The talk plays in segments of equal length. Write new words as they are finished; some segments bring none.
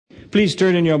Please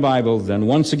turn in your Bible then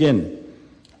once again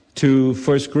to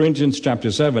 1 Corinthians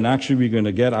chapter 7. Actually, we're going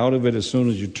to get out of it as soon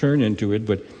as you turn into it,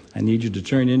 but I need you to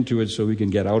turn into it so we can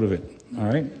get out of it. All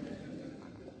right?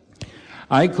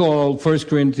 I call 1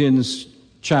 Corinthians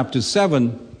chapter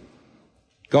 7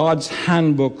 God's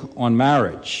handbook on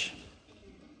marriage.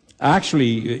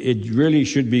 Actually, it really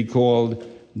should be called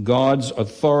God's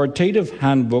authoritative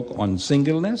handbook on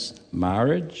singleness,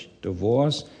 marriage,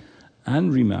 divorce,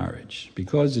 and remarriage,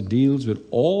 because it deals with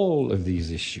all of these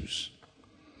issues.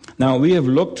 Now, we have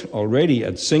looked already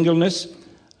at singleness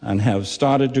and have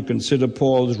started to consider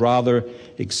Paul's rather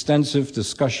extensive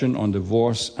discussion on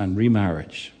divorce and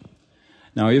remarriage.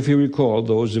 Now, if you recall,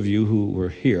 those of you who were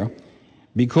here,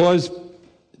 because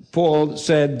Paul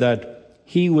said that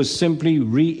he was simply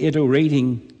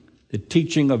reiterating the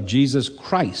teaching of Jesus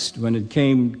Christ when it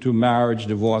came to marriage,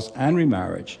 divorce, and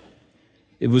remarriage.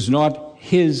 It was not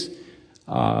his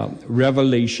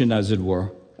revelation, as it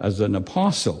were, as an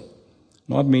apostle,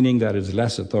 not meaning that it's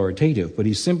less authoritative, but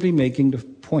he's simply making the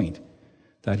point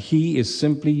that he is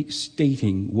simply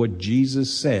stating what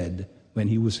Jesus said when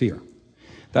he was here.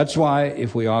 That's why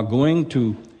if we are going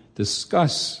to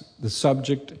discuss the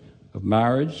subject of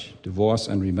marriage, divorce,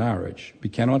 and remarriage, we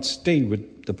cannot stay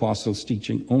with the apostles'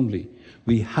 teaching only.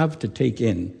 We have to take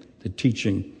in the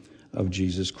teaching of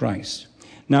Jesus Christ.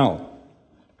 Now,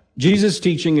 Jesus'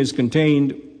 teaching is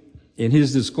contained in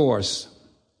his discourse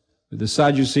with the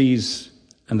Sadducees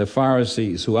and the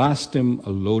Pharisees, who asked him a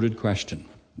loaded question.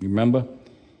 Remember,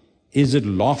 is it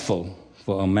lawful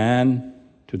for a man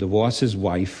to divorce his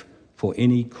wife for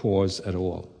any cause at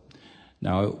all?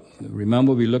 Now,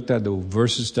 remember, we looked at the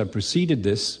verses that preceded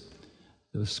this.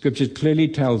 The scripture clearly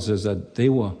tells us that they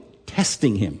were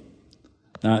testing him.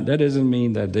 Now, that doesn't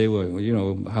mean that they were,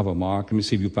 have a mark. Let me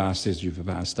see if you pass this, if you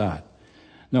pass that.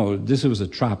 No, this was a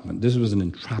entrapment. This was an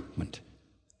entrapment.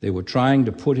 They were trying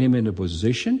to put him in a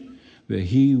position where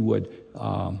he would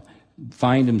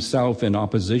find himself in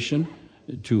opposition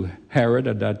to Herod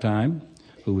at that time,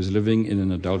 who was living in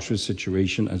an adulterous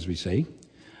situation, as we say.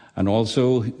 And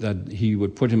also that he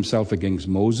would put himself against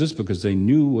Moses because they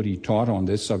knew what he taught on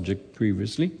this subject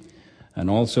previously. And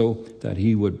also that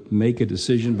he would make a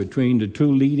decision between the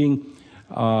two leading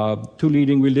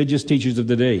religious teachers of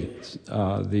the day,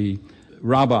 the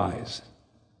rabbis.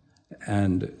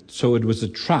 And so it was a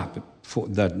trap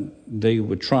that they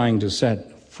were trying to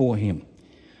set for him.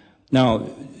 Now,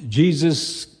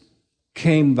 Jesus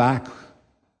came back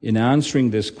in answering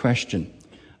this question,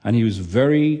 and he was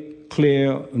very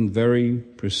clear and very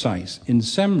precise. In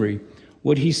summary,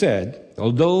 what he said,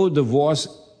 although divorce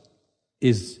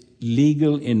is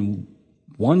legal in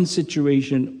one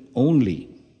situation only,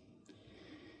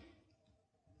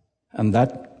 and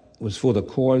that was for the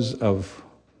cause of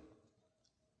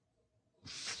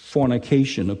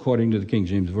fornication, according to the King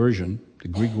James Version. The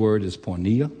Greek word is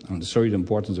porneia. I'm going to show you the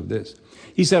importance of this.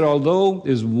 He said, although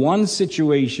there's one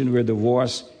situation where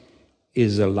divorce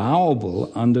is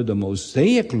allowable under the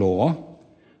Mosaic law,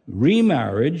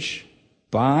 remarriage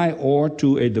by or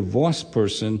to a divorced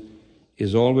person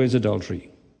is always adultery,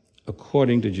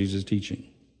 according to Jesus' teaching.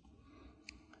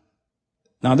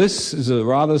 Now, this is a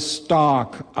rather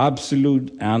stark,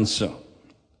 absolute answer,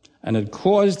 and it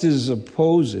caused his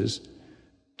opposers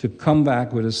to come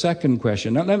back with a second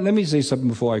question. Now, let me say something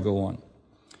before I go on.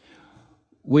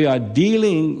 We are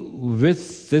dealing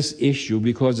with this issue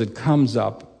because it comes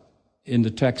up in the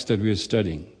text that we are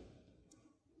studying,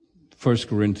 1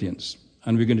 Corinthians.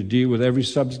 And we're going to deal with every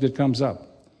subject that comes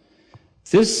up.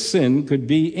 This sin could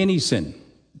be any sin.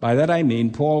 By that I mean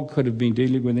Paul could have been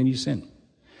dealing with any sin.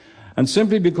 And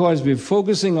simply because we're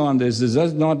focusing on this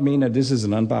does not mean that this is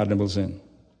an unpardonable sin.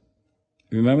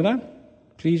 Remember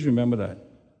that? Please remember that.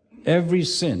 Every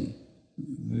sin,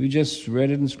 we just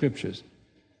read it in scriptures,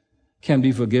 can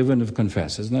be forgiven if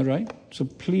confessed. Isn't that right? So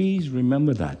please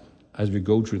remember that as we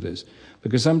go through this.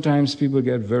 Because sometimes people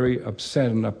get very upset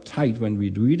and uptight when we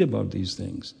read about these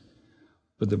things.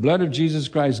 But the blood of Jesus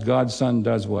Christ, God's Son,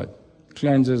 does what?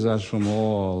 Cleanses us from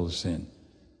all sin.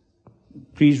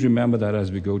 Please remember that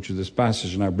as we go through this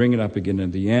passage, and I'll bring it up again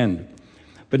at the end.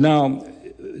 But now,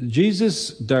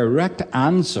 Jesus' direct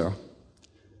answer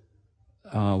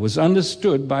was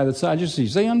understood by the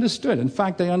Sadducees. They understood. In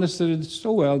fact, they understood it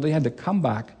so well, they had to come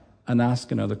back and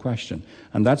ask another question.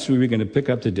 And that's where we're going to pick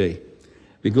up today.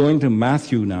 We're going to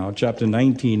Matthew now, chapter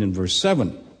 19 and verse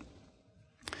 7.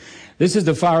 This is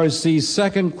the Pharisees'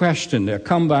 second question, their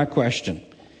comeback question.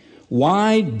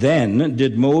 Why then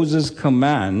did Moses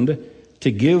command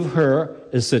to give her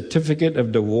a certificate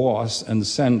of divorce and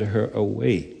send her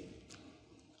away?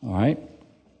 All right?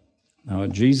 Now,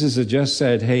 Jesus had just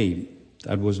said, hey,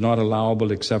 that was not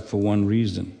allowable except for one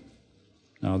reason.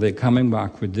 Now they're coming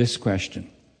back with this question.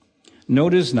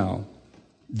 Notice now,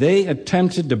 they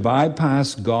attempted to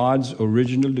bypass God's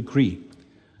original decree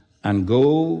and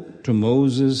go to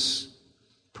Moses'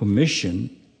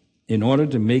 permission in order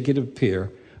to make it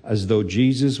appear as though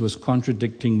Jesus was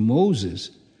contradicting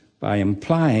Moses by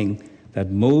implying that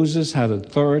Moses had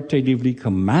authoritatively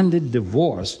commanded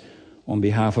divorce on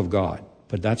behalf of God.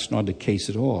 But that's not the case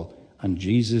at all, and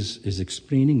Jesus is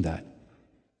explaining that.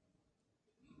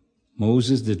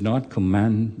 Moses did not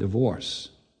command divorce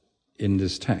in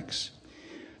this text.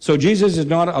 So Jesus did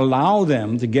not allow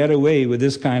them to get away with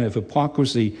this kind of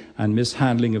hypocrisy and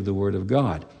mishandling of the Word of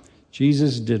God.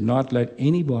 Jesus did not let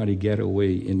anybody get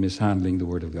away in mishandling the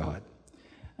Word of God.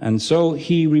 And so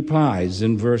he replies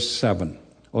in verse 7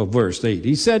 or verse 8.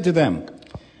 He said to them,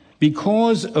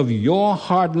 "Because of your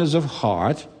hardness of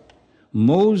heart,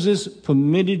 Moses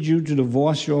permitted you to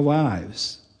divorce your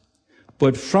wives.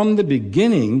 But from the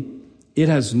beginning, it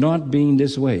has not been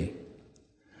this way.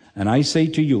 And I say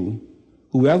to you,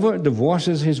 whoever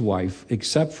divorces his wife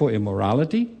except for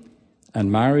immorality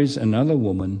and marries another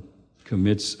woman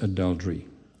commits adultery."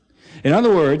 In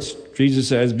other words, Jesus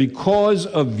says, because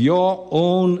of your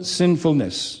own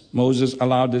sinfulness, Moses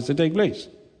allowed this to take place.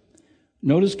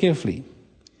 Notice carefully.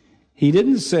 He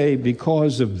didn't say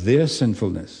because of their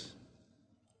sinfulness,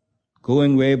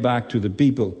 going way back to the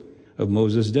people of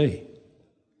Moses' day.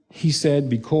 He said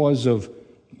because of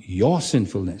your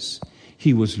sinfulness.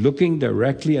 He was looking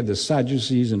directly at the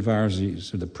Sadducees and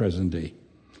Pharisees of the present day.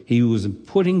 He was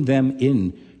putting them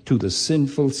into the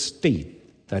sinful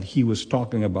state that he was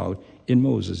talking about in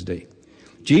Moses' day.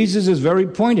 Jesus is very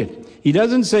pointed. He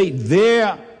doesn't say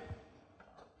their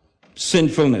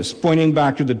sinfulness, pointing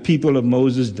back to the people of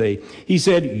Moses' day. He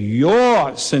said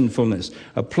your sinfulness,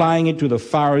 applying it to the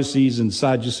Pharisees and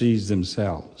Sadducees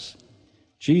themselves.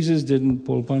 Jesus didn't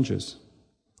pull punches.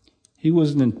 He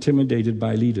wasn't intimidated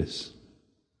by leaders,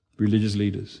 religious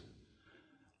leaders.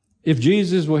 If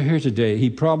Jesus were here today, he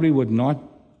probably would not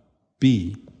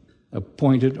be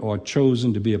appointed or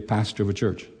chosen to be a pastor of a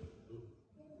church.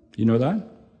 You know that?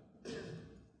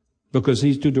 Because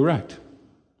he's too direct.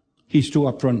 He's too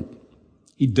upfront.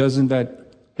 He doesn't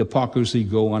let hypocrisy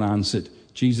go unanswered.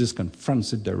 Jesus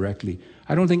confronts it directly.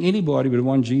 I don't think anybody would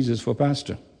want Jesus for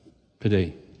pastor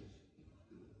today.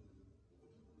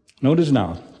 Notice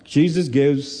now, Jesus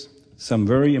gives some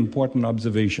very important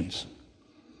observations.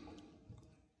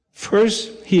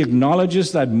 First, he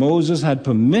acknowledges that Moses had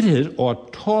permitted or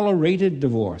tolerated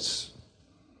divorce,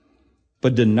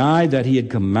 but denied that he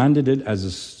had commanded it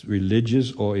as a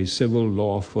religious or a civil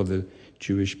law for the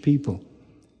Jewish people.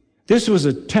 This was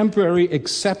a temporary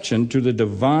exception to the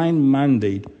divine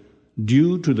mandate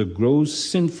due to the gross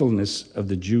sinfulness of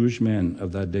the Jewish men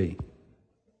of that day.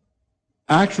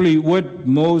 Actually, what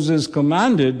Moses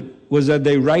commanded was that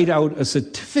they write out a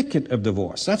certificate of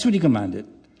divorce. That's what he commanded,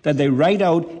 that they write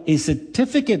out a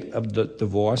certificate of the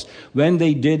divorce when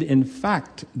they did, in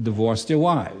fact, divorce their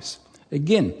wives.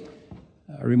 Again,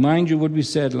 I remind you what we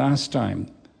said last time.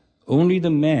 Only the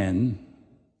men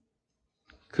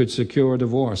could secure a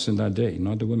divorce in that day,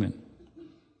 not the women.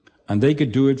 And they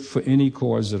could do it for any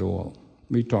cause at all.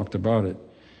 We talked about it.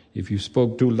 If you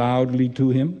spoke too loudly to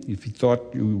him, if he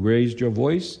thought you raised your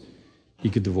voice, he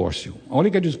could divorce you. All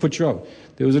he could do is put you out.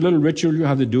 There was a little ritual you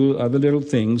had to do, other little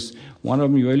things. One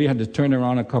of them, you really had to turn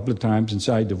around a couple of times and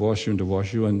say, I divorce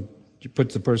you, and you put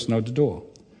the person out the door.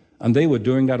 And they were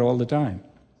doing that all the time.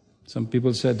 Some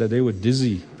people said that they were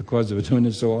dizzy because they were doing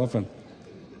it so often.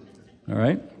 All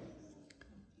right?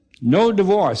 No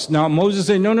divorce. Now, Moses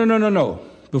said, no.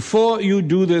 Before you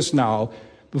do this now,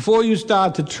 before you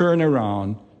start to turn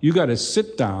around, you got to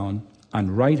sit down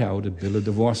and write out a bill of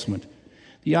divorcement.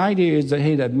 The idea is that,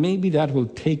 hey, that maybe that will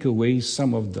take away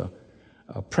some of the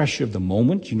pressure of the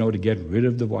moment, to get rid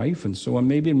of the wife and so on,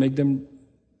 maybe make them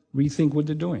rethink what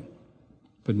they're doing.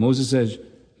 But Moses says,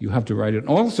 you have to write it.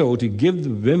 Also, to give the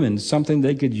women something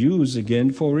they could use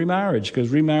again for remarriage, because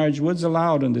remarriage was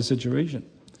allowed in this situation.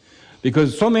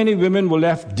 Because so many women were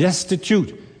left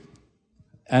destitute,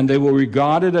 and they were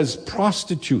regarded as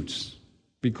prostitutes,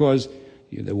 because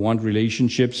they want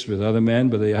relationships with other men,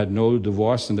 but they had no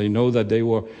divorce, and they know that they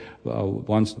were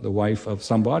once the wife of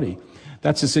somebody.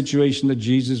 That's the situation that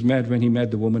Jesus met when he met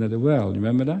the woman at the well. You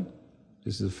remember that?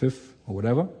 This is the fifth or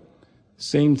whatever.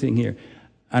 Same thing here.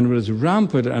 And it was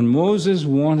rampant, and Moses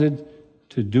wanted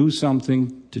to do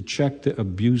something to check the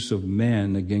abuse of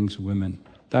men against women.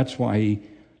 That's why he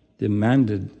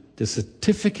demanded the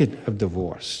certificate of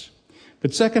divorce.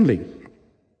 But secondly,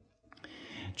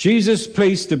 Jesus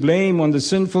placed the blame on the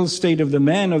sinful state of the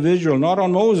men of Israel, not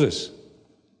on Moses.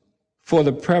 for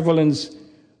the prevalence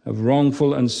of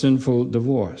wrongful and sinful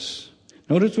divorce.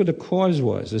 Notice what the cause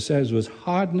was. It says was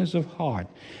hardness of heart.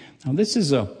 Now this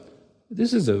is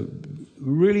a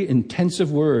really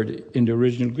intensive word in the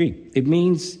original Greek. It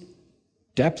means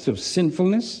depth of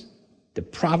sinfulness,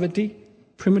 depravity,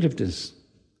 primitiveness.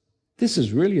 This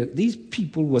is really, these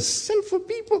people were sinful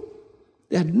people.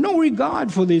 They had no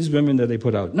regard for these women that they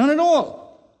put out. None at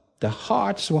all. Their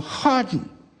hearts were hardened.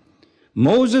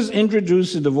 Moses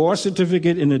introduced a divorce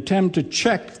certificate in an attempt to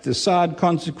check the sad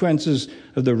consequences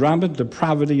of the rampant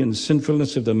depravity and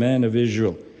sinfulness of the men of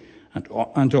Israel,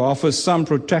 and to offer some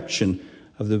protection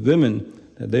of the women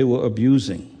that they were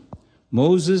abusing.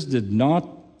 Moses did not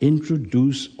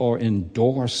introduce or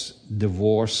endorse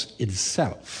divorce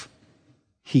itself.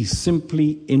 He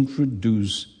simply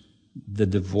introduced the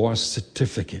divorce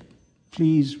certificate.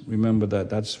 Please remember that.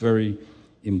 That's very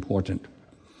important.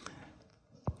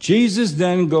 Jesus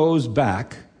then goes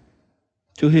back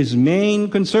to his main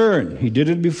concern. He did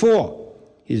it before.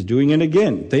 He's doing it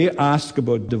again. They ask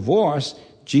about divorce.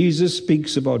 Jesus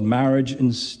speaks about marriage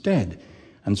instead.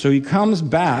 And so he comes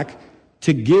back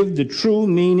to give the true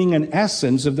meaning and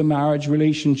essence of the marriage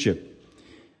relationship.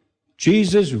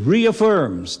 Jesus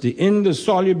reaffirms the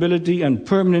indissolubility and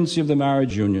permanency of the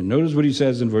marriage union. Notice what he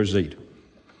says in verse 8.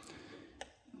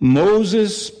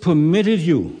 Moses permitted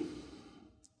you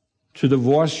to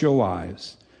divorce your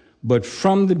wives, but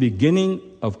from the beginning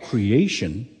of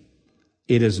creation,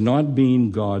 it has not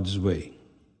been God's way.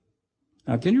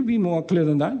 Now, can you be more clear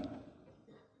than that?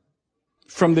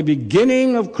 From the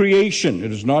beginning of creation,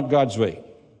 it is not God's way.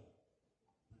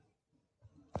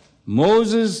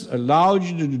 Moses allowed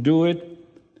you to do it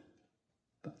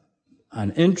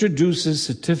and introduces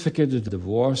certificate of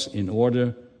divorce in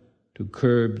order to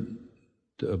curb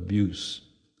the abuse.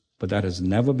 But that has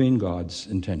never been God's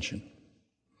intention.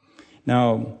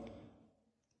 Now,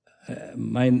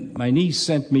 my niece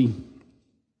sent me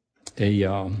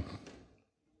a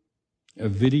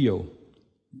video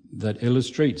that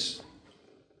illustrates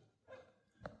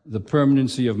the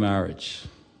permanency of marriage.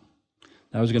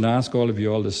 I was going to ask all of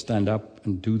you all to stand up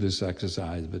and do this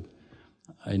exercise, but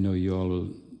I know you all will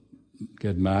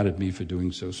get mad at me for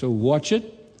doing so. So watch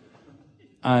it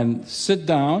and sit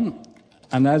down,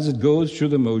 and as it goes through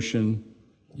the motion,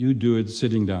 you do it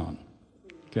sitting down.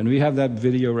 Can we have that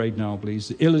video right now,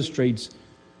 please? It illustrates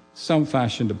some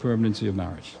fashion the permanency of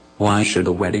marriage. Why should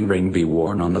a wedding ring be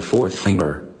worn on the fourth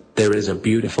finger? There is a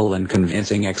beautiful and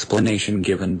convincing explanation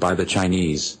given by the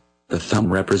Chinese. The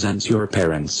thumb represents your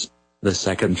parents. The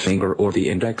second finger or the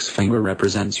index finger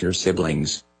represents your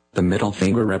siblings. The middle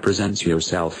finger represents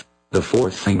yourself. The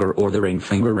fourth finger or the ring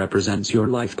finger represents your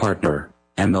life partner.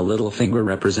 And the little finger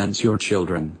represents your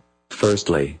children.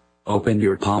 Firstly, open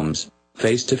your palms,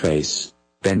 face to face.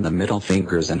 Bend the middle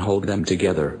fingers and hold them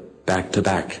together, back to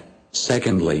back.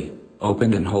 Secondly,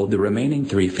 open and hold the remaining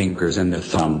three fingers and the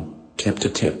thumb, tip to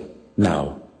tip.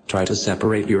 Now, try to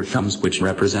separate your thumbs, which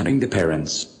representing the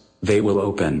parents. They will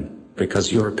open,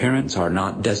 because your parents are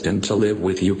not destined to live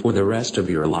with you for the rest of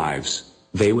your lives.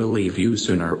 They will leave you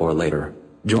sooner or later.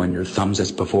 Join your thumbs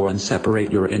as before and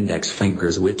separate your index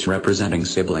fingers, which representing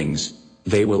siblings.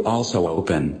 They will also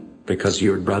open, because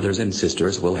your brothers and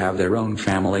sisters will have their own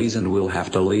families and will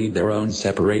have to lead their own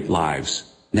separate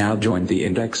lives. Now join the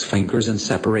index fingers and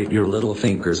separate your little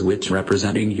fingers, which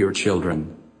representing your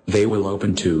children. They will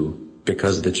open too,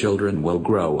 because the children will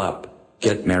grow up,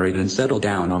 get married and settle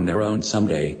down on their own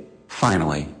someday.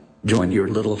 Finally, join your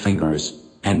little fingers,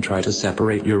 and try to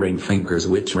separate your ring fingers,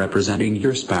 which representing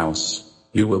your spouse.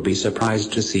 You will be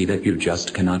surprised to see that you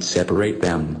just cannot separate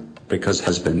them, because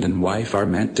husband and wife are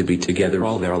meant to be together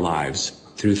all their lives,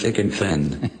 through thick and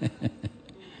thin.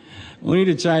 Only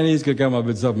the Chinese could come up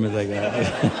with something like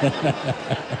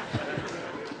that.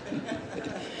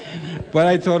 But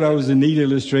I thought that was a neat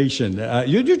illustration.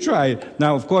 You try it.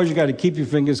 Now, of course, you got to keep your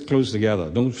fingers close together.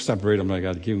 Don't separate them like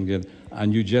that. Keep them together.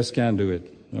 And you just can't do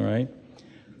it. All right?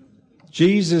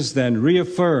 Jesus then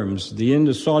reaffirms the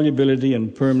indissolubility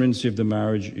and permanency of the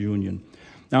marriage union.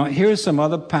 Now, here are some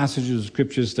other passages of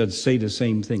scriptures that say the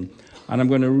same thing. And I'm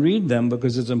going to read them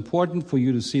because it's important for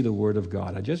you to see the Word of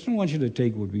God. I just don't want you to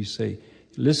take what we say.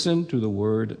 Listen to the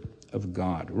Word of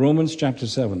God. Romans chapter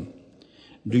 7.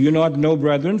 Do you not know,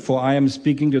 brethren, for I am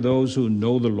speaking to those who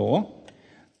know the law,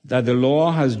 that the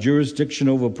law has jurisdiction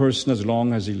over a person as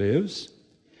long as he lives?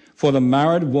 For the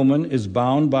married woman is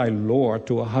bound by law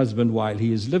to a husband while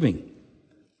he is living.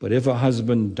 But if a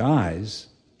husband dies,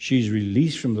 she is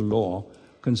released from the law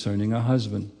concerning a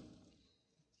husband.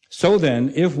 So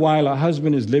then, if while a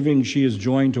husband is living she is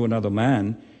joined to another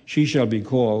man, she shall be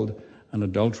called an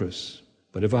adulteress.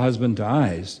 But if a husband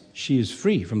dies, she is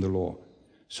free from the law,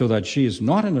 so that she is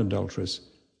not an adulteress,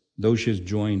 though she is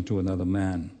joined to another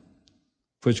man.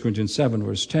 1 Corinthians 7,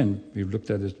 verse 10, we've looked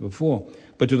at this before.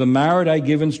 But to the married I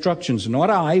give instructions, not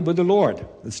I, but the Lord,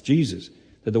 that's Jesus,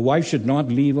 that the wife should not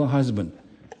leave her husband.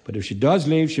 But if she does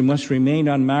leave, she must remain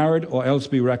unmarried or else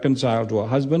be reconciled to her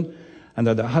husband, and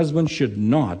that the husband should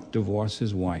not divorce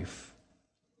his wife.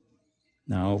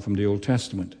 Now, from the Old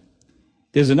Testament.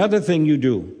 There's another thing you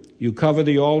do. You cover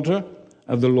the altar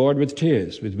of the Lord with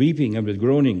tears, with weeping and with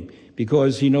groaning,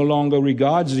 because he no longer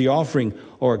regards the offering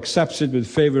or accepts it with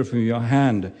favor from your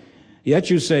hand. Yet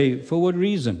you say, for what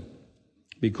reason?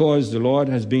 Because the Lord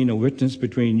has been a witness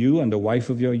between you and the wife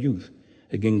of your youth,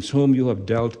 against whom you have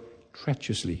dealt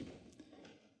treacherously.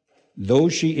 Though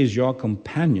she is your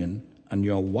companion and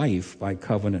your wife by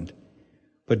covenant.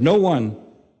 But no one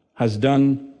has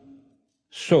done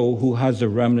so who has the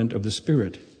remnant of the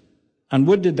Spirit. And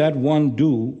what did that one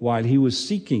do while he was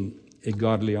seeking a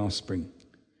godly offspring?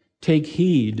 Take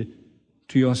heed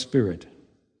to your spirit,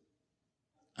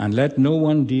 and let no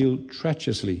one deal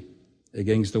treacherously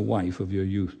against the wife of your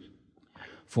youth.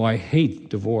 For I hate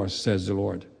divorce, says the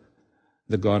Lord,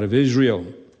 the God of Israel,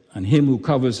 and him who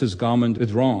covers his garment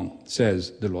with wrong,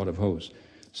 says the Lord of hosts.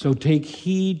 So take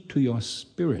heed to your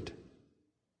spirit,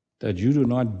 that you do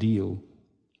not deal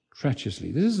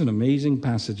treacherously. This is an amazing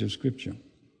passage of Scripture.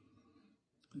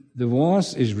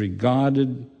 Divorce is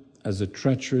regarded as a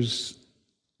treacherous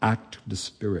act of the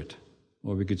Spirit,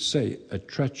 or we could say a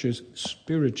treacherous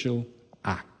spiritual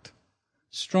act.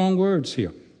 Strong words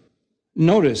here.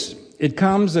 Notice, it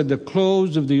comes at the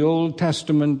close of the Old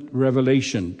Testament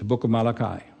revelation, the book of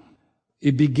Malachi.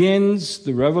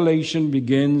 The revelation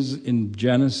begins in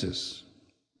Genesis,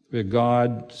 where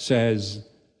God says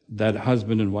that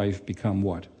husband and wife become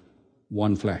what?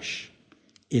 One flesh.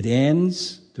 It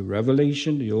ends, the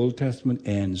revelation, the Old Testament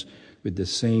ends with the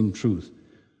same truth.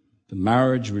 The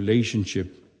marriage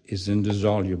relationship is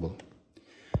indissoluble.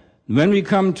 When we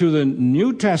come to the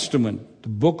New Testament, the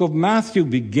book of Matthew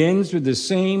begins with the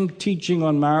same teaching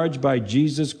on marriage by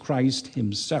Jesus Christ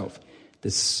himself.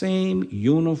 The same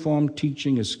uniform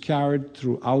teaching is carried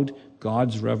throughout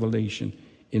God's revelation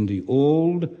in the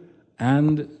Old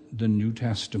and the New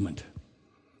Testament.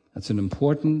 That's an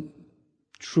important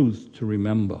truth to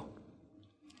remember.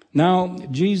 Now,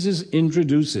 Jesus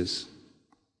introduces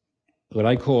what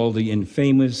I call the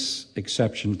infamous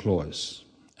exception clause.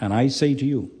 And I say to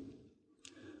you,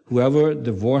 whoever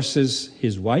divorces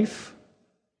his wife,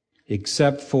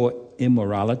 except for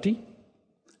immorality,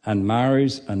 and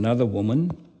marries another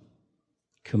woman,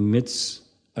 commits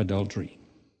adultery.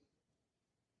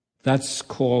 That's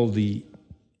called the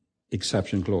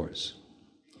exception clause.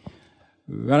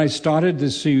 When I started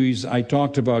this series, I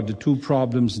talked about the two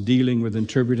problems dealing with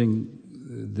interpreting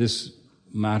this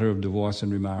matter of divorce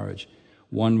and remarriage.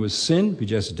 One was sin, we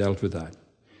just dealt with that.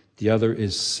 The other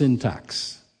is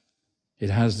syntax. It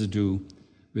has to do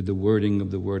with the wording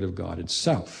of the Word of God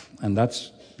itself. And that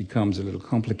becomes a little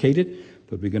complicated,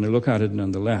 but we're going to look at it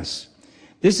nonetheless.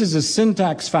 This is a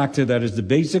syntax factor that is the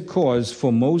basic cause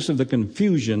for most of the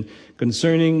confusion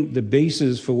concerning the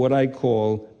basis for what I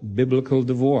call biblical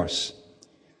divorce.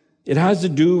 It has to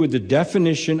do with the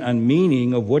definition and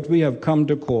meaning of what we have come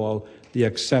to call the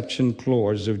exception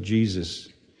clause of Jesus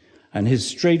and his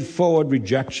straightforward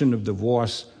rejection of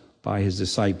divorce by his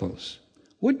disciples.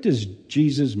 What does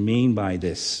Jesus mean by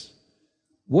this?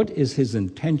 What is his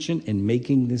intention in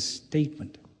making this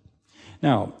statement?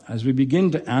 Now, as we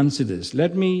begin to answer this,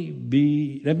 let me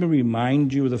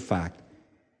remind you of the fact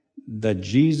that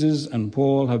Jesus and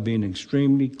Paul have been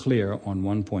extremely clear on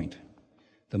one point.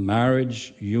 The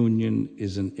marriage union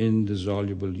is an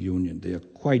indissoluble union. They are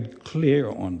quite clear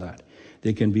on that.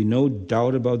 There can be no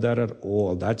doubt about that at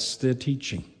all. That's their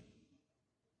teaching.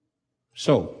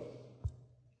 So,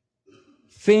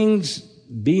 things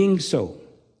being so,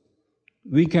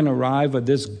 we can arrive at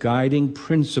this guiding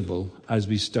principle as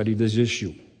we study this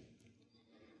issue.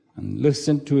 And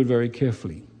listen to it very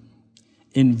carefully.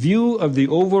 In view of the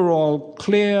overall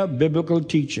clear biblical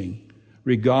teaching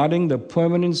regarding the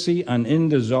permanency and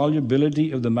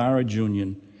indissolubility of the marriage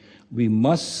union, we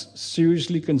must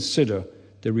seriously consider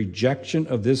the rejection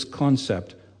of this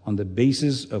concept on the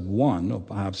basis of one, or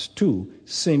perhaps two,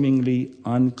 seemingly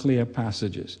unclear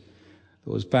passages.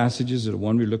 Those passages are the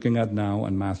one we're looking at now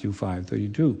in Matthew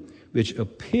 5:32, which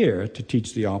appear to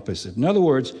teach the opposite. In other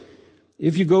words,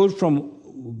 if you go from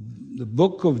the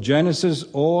book of Genesis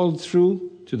all through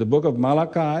to the book of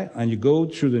Malachi, and you go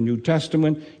through the New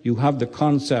Testament, you have the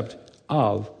concept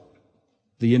of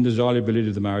the indissolubility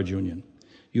of the marriage union.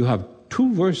 You have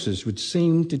two verses which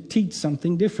seem to teach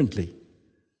something differently.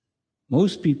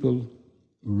 Most people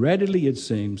readily, it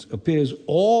seems, appears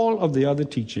all of the other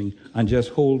teaching and just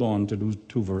hold on to those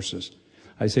 2 verses.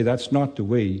 I say that's not the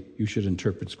way you should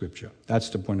interpret Scripture. That's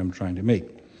the point I'm trying to make.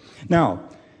 Now,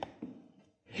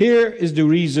 here is the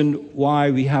reason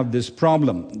why we have this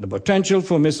problem. The potential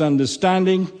for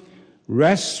misunderstanding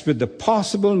rests with the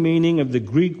possible meaning of the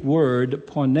Greek word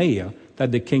porneia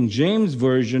that the King James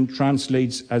Version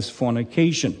translates as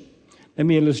fornication. Let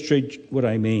me illustrate what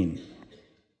I mean.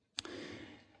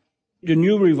 The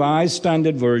New Revised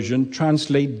Standard Version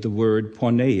translates the word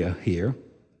porneia here,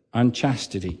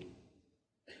 unchastity.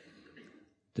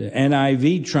 The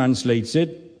NIV translates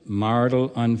it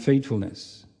marital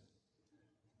unfaithfulness.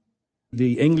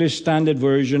 The English Standard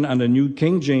Version and the New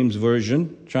King James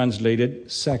Version translated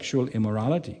sexual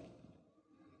immorality.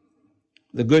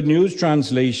 The Good News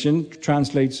Translation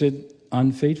translates it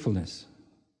unfaithfulness.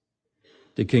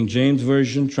 The King James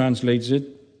Version translates it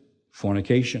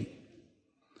fornication.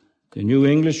 The New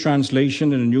English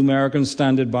Translation and the New American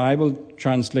Standard Bible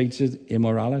translates it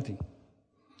immorality.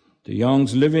 The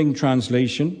Young's Living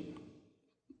Translation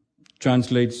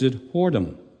translates it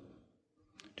whoredom.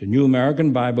 The New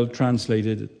American Bible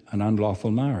translated it an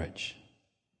unlawful marriage.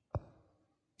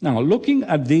 Now, looking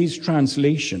at these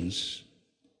translations,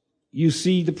 you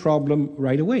see the problem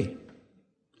right away.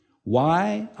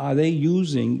 Why are they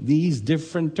using these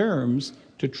different terms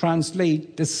to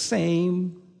translate the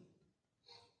same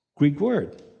Greek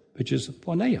word, which is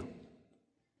porneia?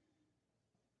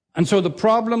 And so the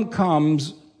problem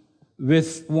comes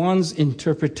with one's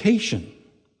interpretation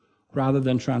rather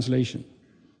than translation.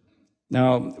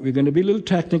 Now, we're going to be a little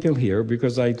technical here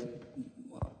because I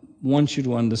want you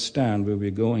to understand where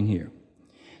we're going here.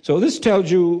 So this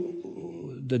tells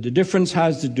you that the difference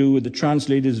has to do with the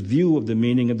translator's view of the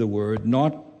meaning of the word,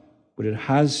 not what it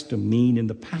has to mean in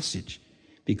the passage,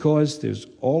 because there's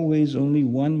always only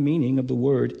one meaning of the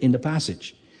word in the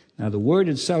passage. Now, the word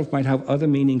itself might have other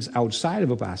meanings outside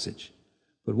of a passage,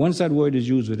 but once that word is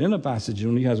used within a passage, it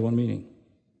only has one meaning.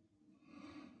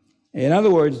 In other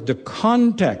words, the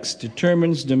context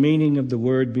determines the meaning of the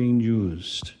word being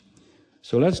used.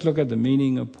 So let's look at the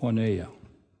meaning of porneia.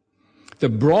 The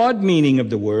broad meaning of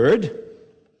the word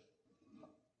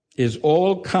is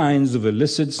all kinds of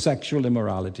illicit sexual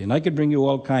immorality. And I could bring you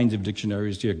all kinds of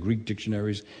dictionaries here, Greek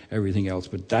dictionaries, everything else,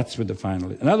 but that's what the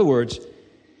final is. In other words,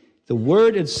 the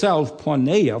word itself,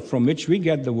 porneia, from which we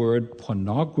get the word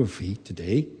pornography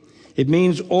today, it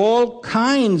means all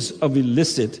kinds of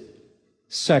illicit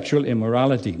sexual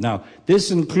immorality. Now,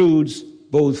 this includes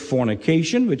both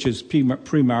fornication, which is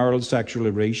premarital sexual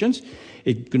relations.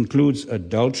 It includes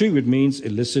adultery, which means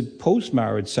illicit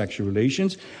post-marriage sexual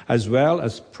relations, as well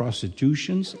as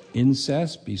prostitutions,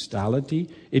 incest, bestiality.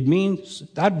 It means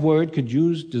that word could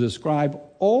use to describe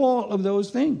all of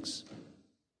those things.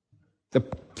 The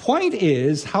point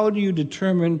is, how do you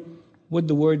determine what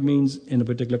the word means in a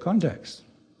particular context?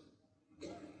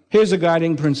 Here's a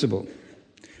guiding principle.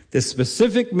 The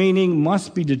specific meaning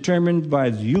must be determined by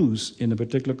its use in a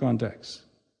particular context.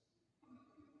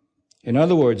 In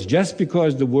other words, just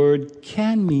because the word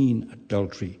can mean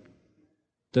adultery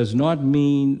does not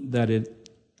mean that it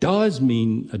does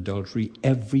mean adultery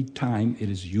every time it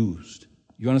is used.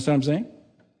 You understand what I'm saying?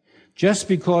 Just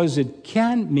because it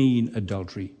can mean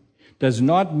adultery does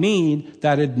not mean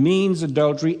that it means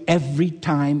adultery every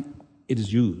time it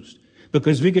is used.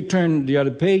 Because we could turn the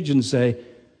other page and say,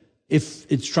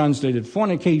 if it's translated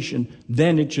fornication,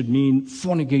 then it should mean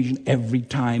fornication every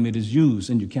time it is used,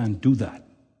 and you can't do that.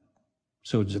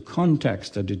 So it's the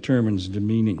context that determines the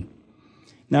meaning.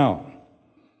 Now,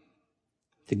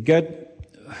 to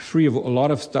get free of a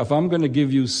lot of stuff, I'm going to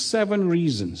give you 7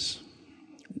 reasons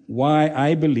why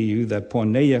I believe that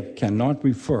porneia cannot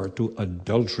refer to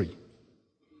adultery.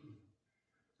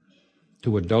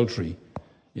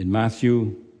 In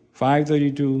Matthew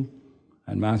 5:32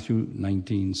 and Matthew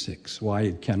 19:6. Why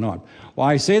it cannot.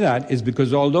 Why I say that is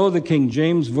because although the King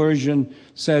James Version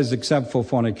says except for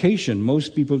fornication,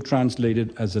 most people translate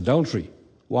it as adultery.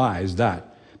 Why is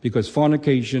that? Because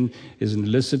fornication is an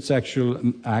illicit sexual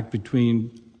act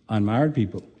between unmarried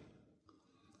people.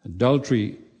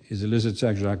 Adultery is an illicit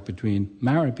sexual act between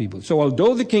married people. So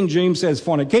although the King James says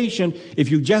fornication,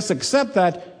 if you just accept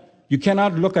that, you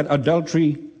cannot look at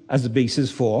adultery as the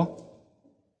basis for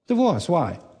divorce.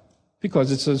 Why?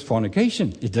 Because it says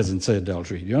fornication. It doesn't say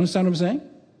adultery. Do you understand what I'm saying?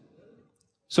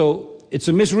 So it's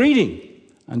a misreading.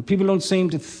 And people don't seem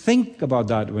to think about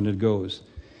that when it goes.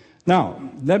 Now,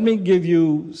 let me give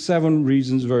you 7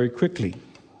 reasons very quickly.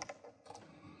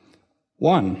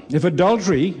 1, if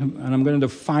adultery, and I'm going to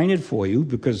define it for you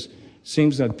because it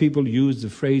seems that people use the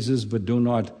phrases but do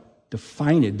not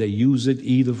define it. They use it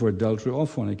either for adultery or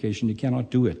fornication. You cannot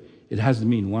do it. It has to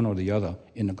mean one or the other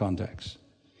in the context.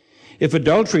 If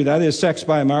adultery, that is sex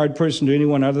by a married person to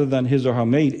anyone other than his or her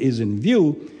mate, is in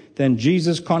view, then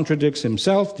Jesus contradicts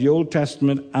himself, the Old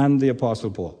Testament, and the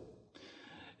Apostle Paul.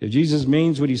 If Jesus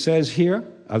means what he says here,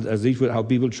 as least how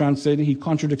people translate it, he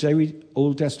contradicts every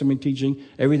Old Testament teaching,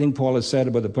 everything Paul has said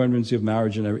about the permanency of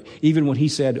marriage, and even what he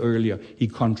said earlier, he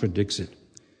contradicts it.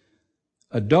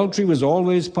 Adultery was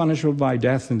always punishable by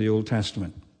death in the Old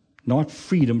Testament, not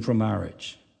freedom from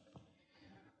marriage.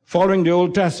 Following the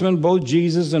Old Testament, both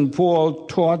Jesus and Paul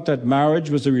taught that marriage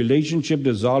was a relationship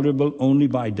dissolvable only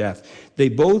by death. They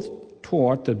both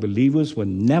taught that believers were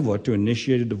never to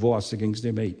initiate a divorce against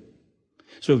their mate.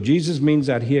 So if Jesus means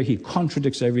that here, he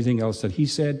contradicts everything else that he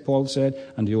said, Paul said,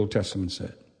 and the Old Testament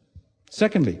said.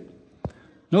 Secondly,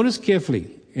 notice carefully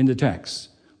in the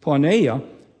text, porneia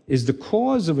is the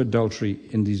cause of adultery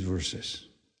in these verses.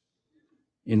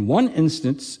 In one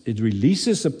instance, it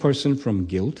releases a person from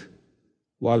guilt,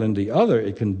 while in the other,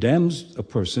 it condemns a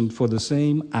person for the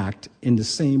same act in the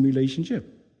same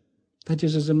relationship. That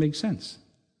just doesn't make sense.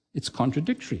 It's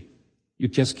contradictory. You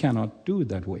just cannot do it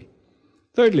that way.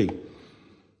 Thirdly,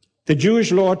 the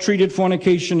Jewish law treated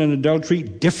fornication and adultery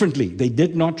differently. They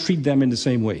did not treat them in the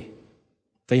same way.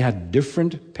 They had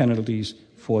different penalties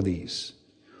for these.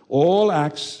 All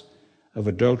acts of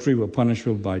adultery were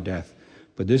punishable by death,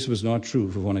 but this was not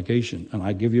true for fornication. And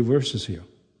I give you verses here.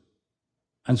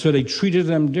 And so they treated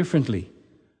them differently,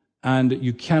 and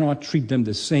you cannot treat them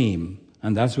the same.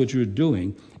 And that's what you're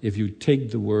doing if you take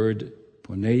the word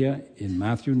porneia in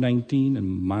Matthew 19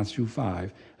 and Matthew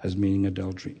 5 as meaning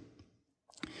adultery.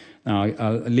 Now,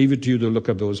 I'll leave it to you to look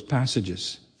at those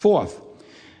passages. Fourth,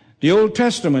 the Old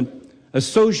Testament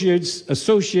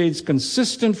associates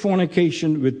consistent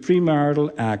fornication with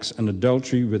premarital acts and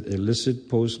adultery with illicit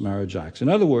post-marriage acts. In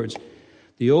other words,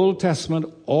 the Old Testament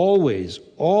always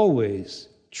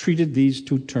treated these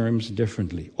two terms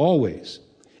differently. Always.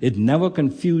 It never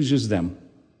confuses them.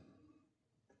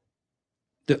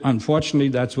 Unfortunately,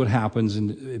 that's what happens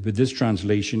with this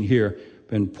translation here,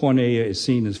 when porneia is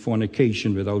seen as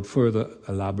fornication without further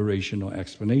elaboration or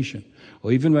explanation.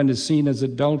 Or even when it's seen as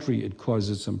adultery, it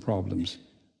causes some problems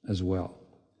as well.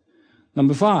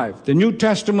 Number 5, the New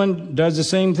Testament does the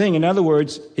same thing. In other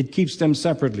words, it keeps them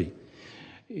separately.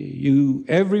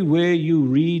 Everywhere you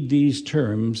read these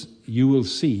terms, you will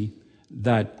see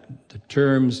that the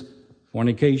terms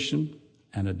fornication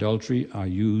and adultery are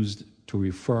used to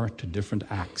refer to different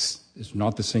acts. It's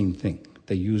not the same thing.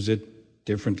 They use it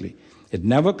differently. It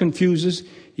never confuses,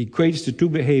 equates the two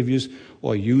behaviors,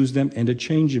 or use them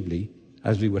interchangeably,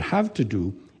 as we would have to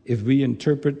do if we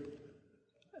interpret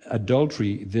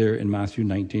adultery there in Matthew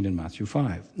 19 and Matthew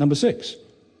 5. Number 6,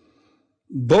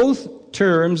 both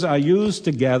terms are used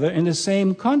together in the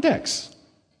same context.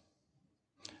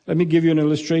 Let me give you an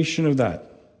illustration of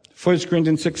that. 1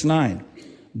 Corinthians 6:9.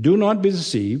 Do not be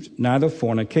deceived, neither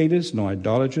fornicators, nor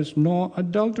idolaters, nor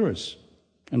adulterers,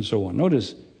 and so on.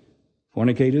 Notice,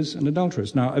 fornicators and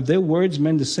adulterers. Now, if their words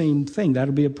meant the same thing, that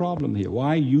would be a problem here.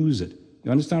 Why use it?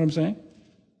 You understand what I'm saying?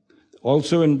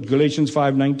 Also in Galatians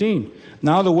 5:19.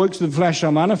 Now the works of the flesh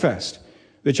are manifest,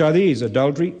 which are these: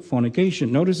 adultery,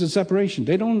 fornication. Notice the separation.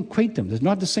 They don't equate them. They're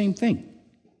not the same thing.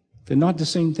 They're not the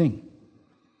same thing.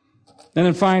 And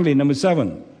then finally, number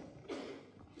 7.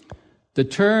 The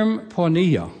term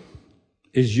porneia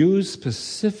is used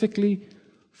specifically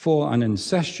for an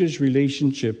incestuous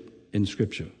relationship in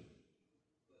Scripture,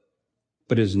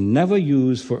 but is never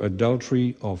used for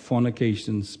adultery or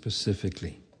fornication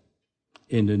specifically.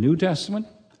 In the New Testament,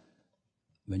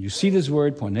 when you see this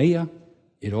word porneia,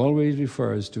 it always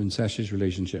refers to incestuous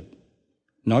relationship.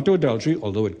 Not to adultery,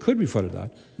 although it could refer to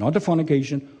that. Not to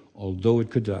fornication, although it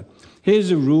could do that.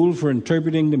 Here's a rule for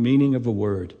interpreting the meaning of a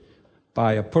word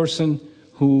by a person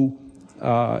who,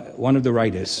 one of the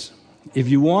writers. If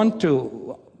you want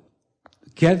to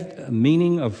get a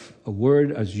meaning of a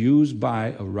word as used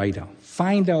by a writer,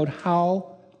 find out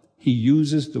how he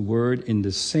uses the word in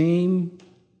the same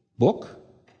book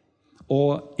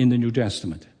or in the New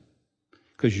Testament,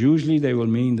 because usually they will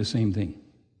mean the same thing.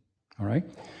 All right?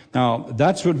 Now,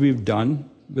 that's what we've done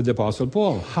with the Apostle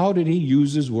Paul. How did he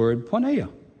use this word porneia?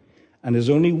 And there's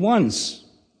only once,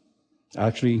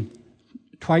 actually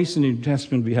twice in the New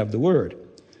Testament we have the word.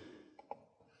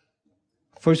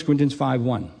 1 Corinthians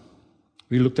 5:1.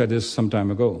 We looked at this some time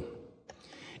ago.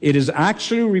 It is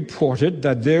actually reported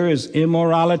that there is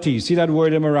immorality. See that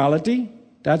word immorality?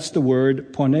 That's the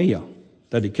word porneia,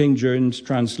 that the King James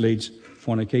translates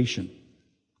fornication.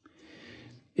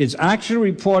 It's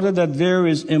actually reported that there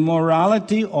is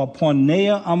immorality or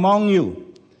porneia among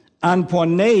you, and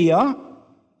porneia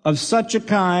of such a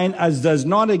kind as does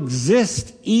not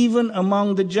exist even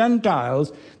among the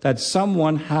Gentiles, that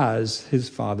someone has his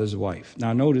father's wife.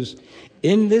 Now notice,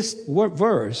 in this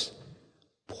verse,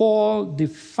 Paul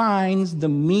defines the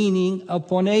meaning of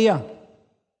porneia.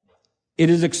 It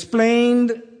is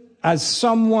explained as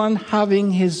someone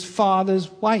having his father's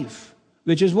wife,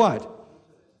 which is what?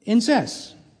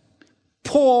 Incest.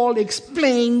 Paul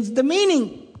explains the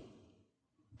meaning.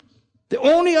 The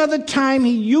only other time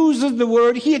he uses the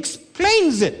word, he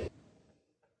explains it.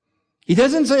 He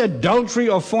doesn't say adultery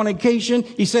or fornication,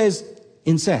 he says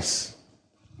incest.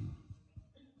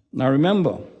 Now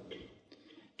remember,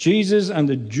 Jesus and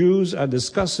the Jews are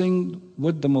discussing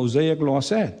what the Mosaic law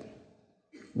said,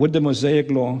 what the Mosaic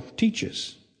law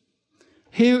teaches.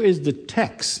 Here is the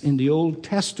text in the Old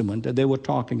Testament that they were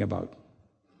talking about.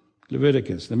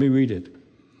 Leviticus, let me read it.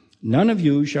 None of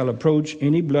you shall approach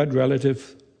any blood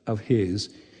relative of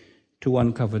his to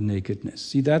uncover nakedness.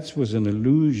 See, that was an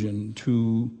allusion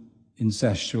to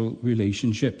incestual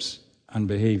relationships and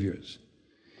behaviors.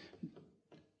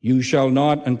 You shall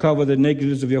not uncover the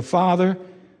nakedness of your father,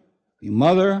 your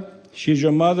mother. She is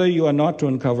your mother. You are not to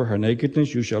uncover her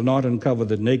nakedness. You shall not uncover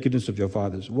the nakedness of your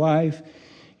father's wife,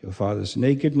 your father's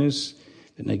nakedness,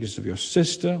 the nakedness of your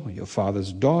sister, or your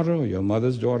father's daughter, or your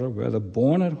mother's daughter, whether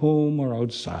born at home or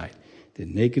outside. The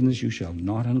nakedness you shall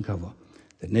not uncover.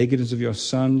 The nakedness of your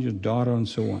son, your daughter, and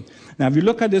so on. Now, if you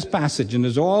look at this passage, and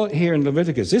it's all here in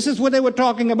Leviticus, this is what they were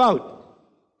talking about.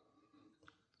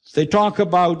 They talk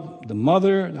about the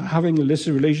mother having an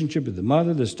illicit relationship with the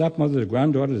mother, the stepmother, the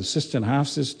granddaughter, the sister and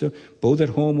half-sister, both at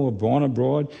home or born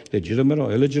abroad, legitimate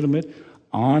or illegitimate,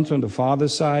 aunt on the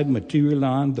father's side, material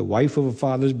aunt, the wife of a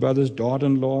father's brothers,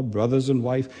 daughter-in-law, brothers and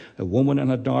wife, a woman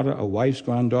and her daughter, a wife's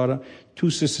granddaughter,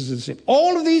 two sisters of the same.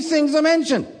 All of these things are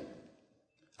mentioned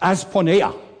as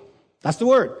porneia. That's the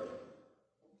word.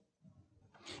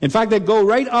 In fact, they go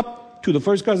right up to the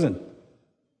first cousin.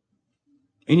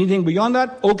 Anything beyond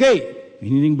that, okay.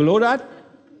 Anything below that,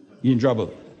 you're in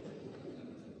trouble.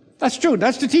 That's true.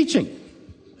 That's the teaching.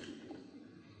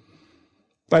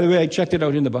 By the way, I checked it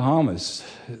out in the Bahamas.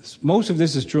 Most of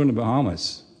this is true in the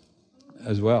Bahamas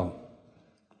as well.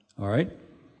 All right?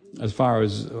 As far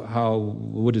as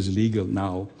what is legal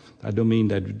now, I don't mean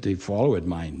that they follow it,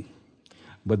 mind.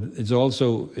 But it's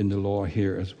also in the law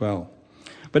here as well.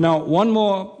 But now, one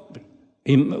more.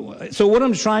 So what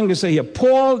I'm trying to say here,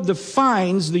 Paul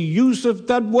defines the use of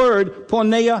that word,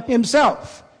 porneia,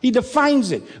 himself. He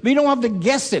defines it. We don't have to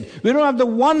guess it. We don't have to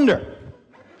wonder.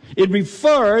 It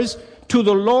refers to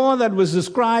the law that was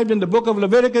described in the book of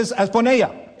Leviticus as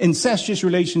porneia, incestuous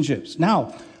relationships.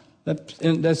 Now,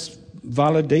 let's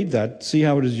validate that, see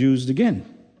how it is used again.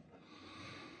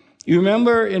 You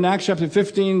remember in Acts chapter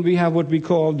 15, we have what we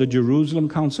call the Jerusalem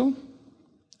Council,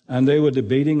 and they were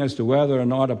debating as to whether or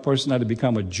not a person had to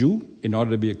become a Jew in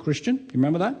order to be a Christian. You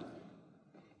remember that?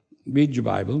 Read your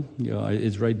Bible. Yeah,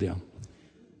 it's right there.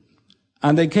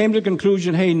 And they came to the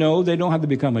conclusion, hey, no, they don't have to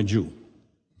become a Jew.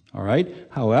 All right?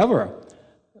 However,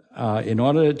 in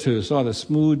order to sort of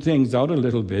smooth things out a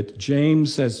little bit,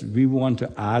 James says we want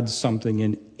to add something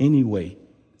in anyway.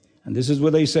 And this is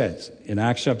what they said in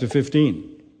Acts chapter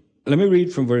 15. Let me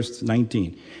read from verse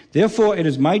 19. Therefore, it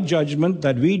is my judgment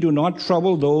that we do not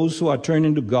trouble those who are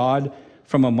turning to God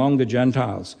from among the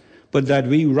Gentiles, but that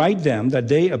we write them that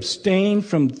they abstain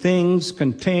from things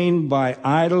contained by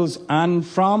idols and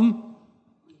from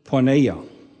porneia.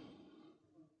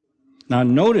 Now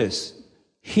notice,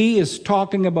 he is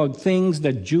talking about things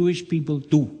that Jewish people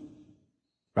do,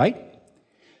 right?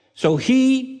 So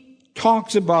he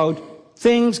talks about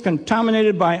things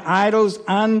contaminated by idols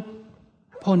and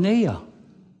porneia.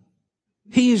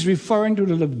 He is referring to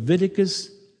the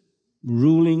Leviticus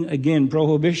ruling again,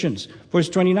 prohibitions. Verse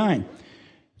 29.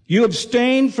 You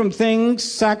abstain from things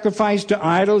sacrificed to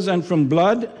idols and from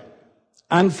blood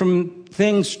and from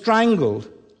things strangled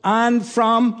and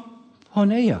from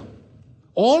porneia.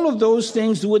 All of those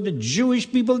things what the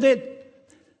Jewish people did.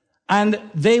 And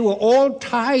they were all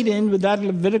tied in with that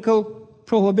Levitical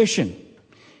prohibition.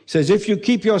 It says, if you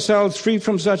keep yourselves free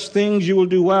from such things, you will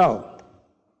do well.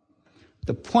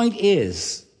 The point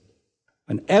is,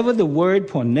 whenever the word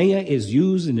porneia is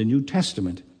used in the New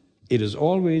Testament, it is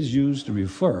always used to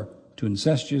refer to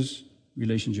incestuous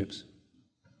relationships.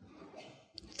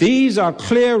 These are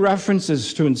clear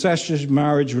references to incestuous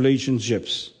marriage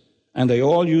relationships, and they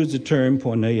all use the term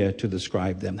porneia to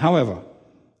describe them. However,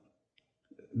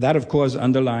 that of course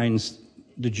underlines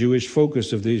the Jewish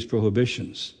focus of these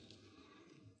prohibitions.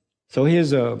 So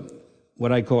here's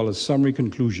what I call a summary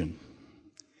conclusion.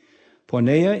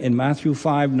 Porneia in Matthew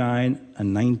 5:9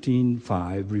 and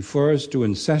 19:5 refers to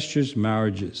incestuous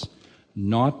marriages,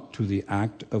 not to the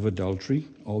act of adultery,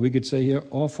 or we could say here,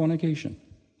 or fornication.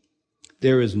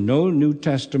 There is no New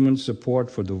Testament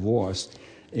support for divorce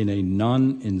in a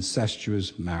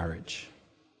non-incestuous marriage.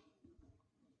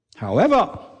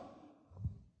 However,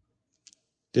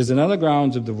 there's another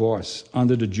grounds of divorce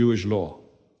under the Jewish law,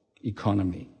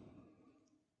 economy.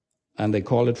 And they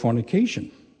call it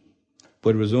fornication.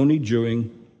 But it was only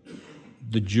during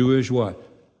the Jewish what?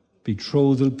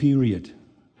 Betrothal period.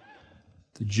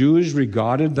 The Jews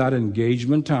regarded that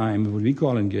engagement time, what we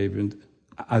call engagement,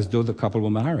 as though the couple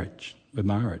were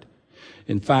married.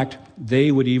 In fact,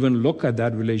 they would even look at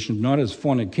that relation not as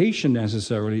fornication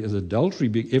necessarily, as adultery,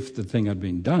 if the thing had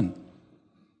been done.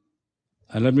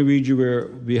 And let me read you where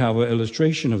we have an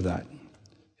illustration of that.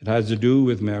 It has to do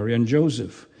with Mary and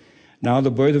Joseph. Now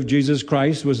the birth of Jesus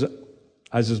Christ was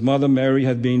as his mother Mary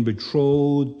had been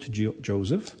betrothed to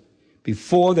Joseph.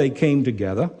 Before they came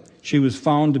together, she was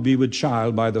found to be with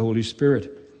child by the Holy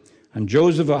Spirit. And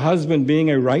Joseph, her husband, being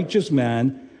a righteous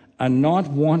man and not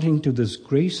wanting to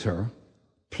disgrace her,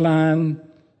 planned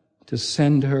to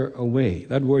send her away.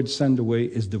 That word send away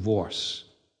is divorce.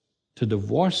 To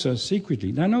divorce her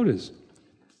secretly. Now notice,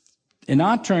 in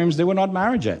our terms, they were not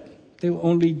married yet. They were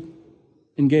only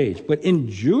engaged. But in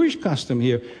Jewish custom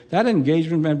here, that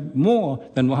engagement meant more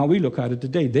than how we look at it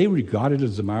today. They regarded it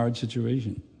as a marriage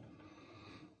situation.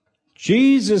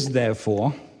 Jesus,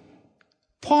 therefore,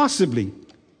 possibly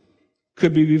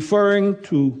could be referring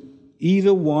to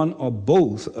either one or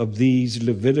both of these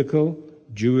Levitical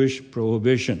Jewish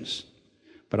prohibitions.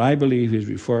 But I believe he's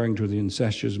referring to the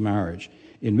incestuous marriage,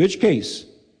 in which case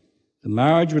the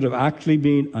marriage would have actually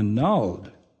been annulled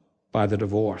by the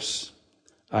divorce,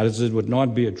 as it would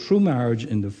not be a true marriage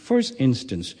in the first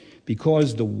instance,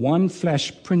 because the one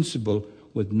flesh principle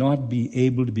would not be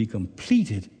able to be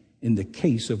completed in the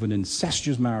case of an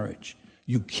incestuous marriage.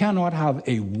 You cannot have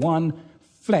a one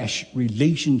flesh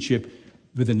relationship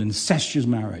with an incestuous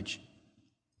marriage.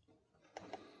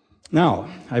 Now,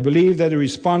 I believe that the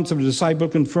response of the disciple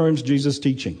confirms Jesus'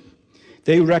 teaching.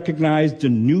 They recognized the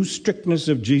new strictness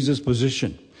of Jesus'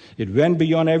 position. It went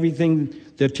beyond everything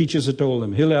their teachers had told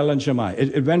them, Hillel and Shammai.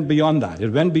 It went beyond that. It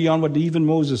went beyond what even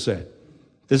Moses said.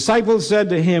 The disciples said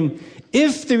to him,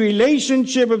 if the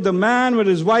relationship of the man with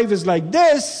his wife is like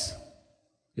this,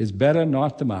 it's better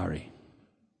not to marry.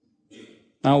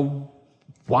 Now,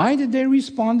 why did they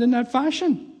respond in that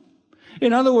fashion?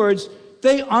 In other words,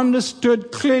 they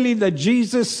understood clearly that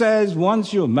Jesus says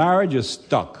once you're married, you're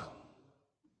stuck.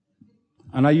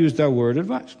 And I use that word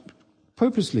advice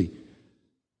purposely.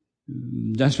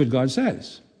 That's what God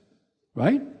says,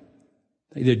 right?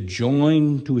 They're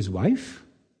joined to his wife,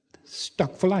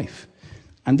 stuck for life.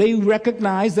 And they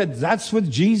recognize that that's what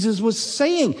Jesus was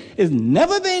saying. It's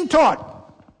never been taught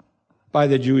by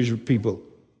the Jewish people,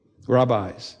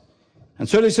 rabbis. And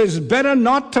so they say, it's better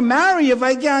not to marry if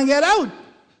I can't get out.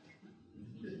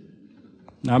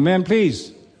 Now, men,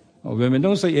 please. Oh, women,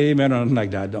 don't say amen or anything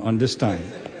like that on this time.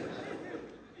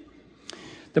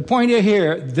 The point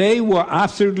here, they were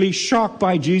absolutely shocked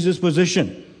by Jesus'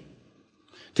 position.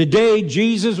 Today,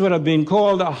 Jesus would have been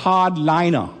called a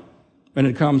hardliner when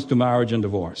it comes to marriage and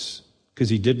divorce, because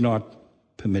he did not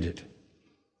permit it.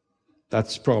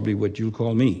 That's probably what you'll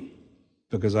call me,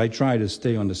 because I try to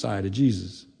stay on the side of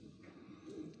Jesus.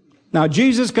 Now,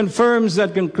 Jesus confirms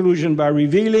that conclusion by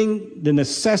revealing the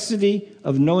necessity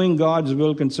of knowing God's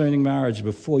will concerning marriage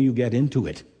before you get into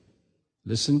it.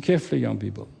 Listen carefully, young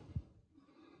people.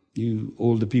 You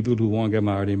older people who won't get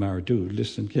married, they marry too.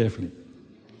 Listen carefully.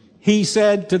 He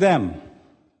said to them,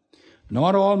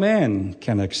 not all men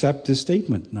can accept this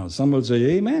statement. Now, some will say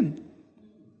amen.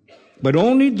 But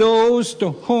only those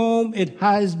to whom it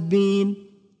has been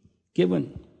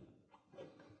given.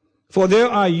 For there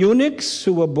are eunuchs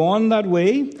who were born that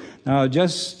way. Now,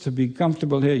 just to be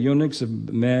comfortable here, eunuchs are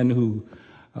men who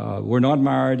were not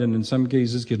married and in some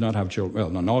cases could not have children. Well,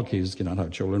 not in all cases cannot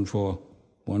have children for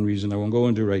one reason I won't go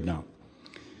into right now.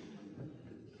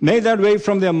 Made that way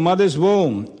from their mother's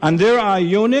womb. And there are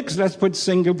eunuchs, let's put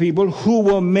single people, who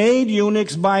were made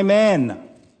eunuchs by men.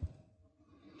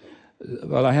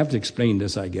 Well, I have to explain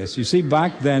this, I guess. You see,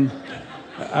 back then,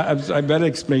 I better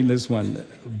explain this one.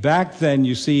 Back then,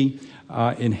 you see,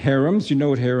 in harems, you know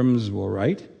what harems were,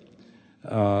 right?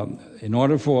 In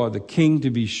order for the king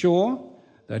to be sure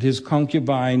that his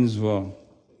concubines were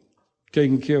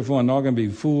taken care of and not going to be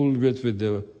fooled with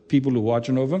the people who are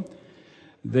watching over him,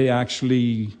 they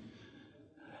actually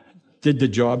did the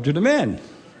job to the men.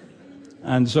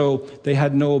 And so they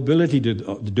had no ability to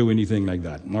do anything like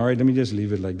that. All right, let me just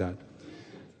leave it like that.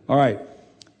 All right.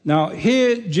 Now,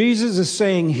 here, Jesus is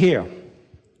saying here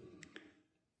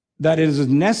that it is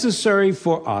necessary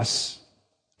for us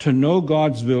to know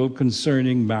God's will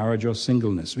concerning marriage or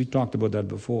singleness. We talked about that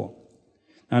before.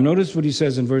 Now, notice what he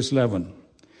says in verse 11.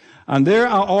 And there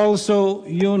are also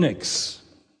eunuchs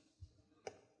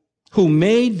who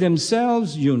made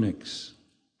themselves eunuchs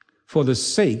for the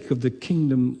sake of the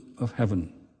kingdom of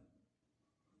heaven.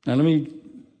 Now, let me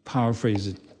paraphrase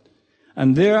it.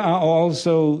 And there are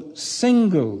also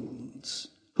singles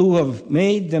who have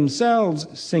made themselves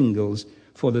singles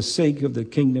for the sake of the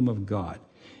kingdom of God.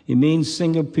 It means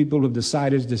single people who have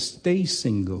decided to stay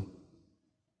single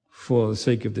for the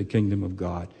sake of the kingdom of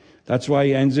God. That's why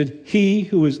he ends it, he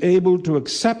who is able to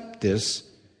accept this,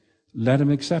 let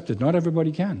him accept it. Not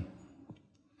everybody can.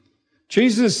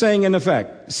 Jesus is saying, in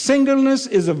effect, singleness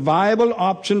is a viable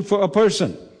option for a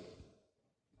person.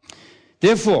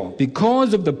 Therefore,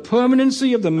 because of the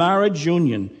permanency of the marriage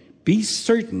union, be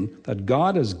certain that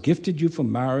God has gifted you for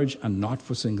marriage and not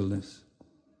for singleness.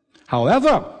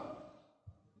 However,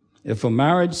 if a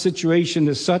marriage situation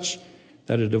is such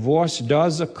that a divorce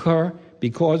does occur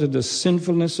because of the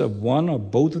sinfulness of one or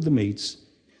both of the mates,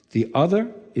 the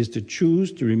other is to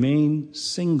choose to remain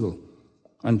single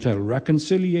until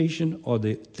reconciliation or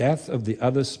the death of the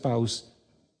other spouse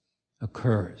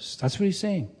occurs. That's what he's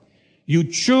saying. You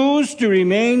choose to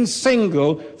remain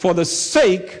single for the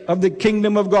sake of the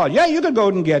kingdom of God. Yeah, you could go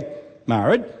out and get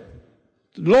married.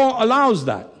 The law allows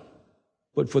that.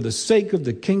 But for the sake of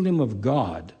the kingdom of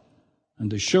God and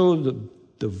to show the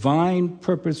divine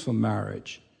purpose for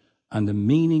marriage and the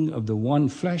meaning of the one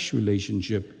flesh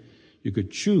relationship, you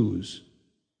could choose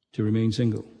to remain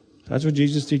single. That's what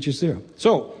Jesus teaches there.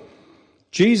 So,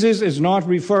 Jesus is not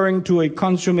referring to a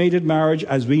consummated marriage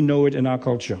as we know it in our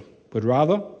culture, but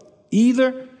rather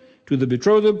either to the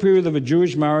betrothal period of a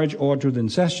Jewish marriage or to the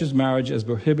incestuous marriage as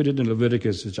prohibited in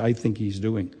Leviticus, which I think he's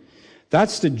doing.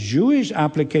 That's the Jewish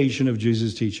application of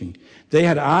Jesus' teaching. They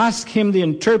had asked him the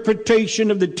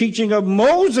interpretation of the teaching of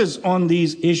Moses on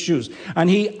these issues, and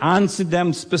he answered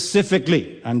them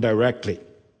specifically and directly.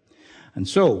 And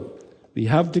so, we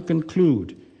have to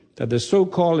conclude that the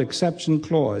so-called exception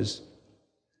clause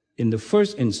in the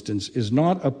first instance is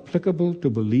not applicable to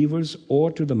believers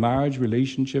or to the marriage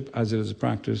relationship as it is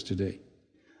practiced today.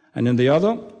 And in the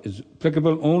other is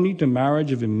applicable only to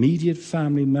marriage of immediate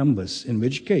family members, in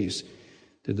which case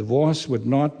the divorce would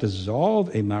not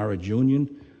dissolve a marriage union,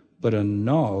 but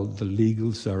annul the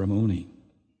legal ceremony.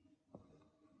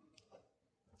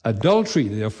 Adultery,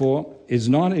 therefore, is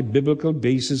not a biblical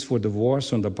basis for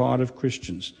divorce on the part of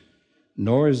Christians,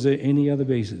 nor is there any other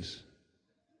basis.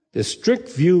 The strict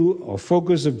view or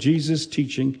focus of Jesus'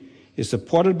 teaching is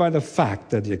supported by the fact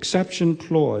that the exception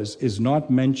clause is not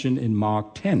mentioned in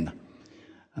Mark 10.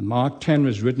 And Mark 10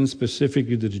 was written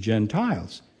specifically to the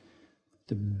Gentiles.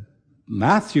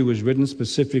 Matthew was written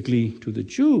specifically to the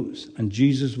Jews, and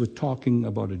Jesus was talking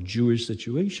about a Jewish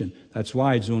situation. That's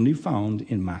why it's only found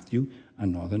in Matthew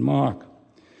and not in Mark.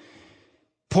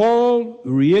 Paul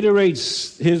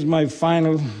reiterates, here's my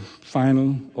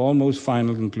almost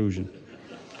final conclusion.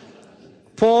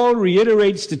 Paul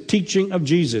reiterates the teaching of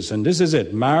Jesus, and this is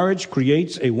it. Marriage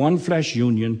creates a one-flesh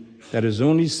union that is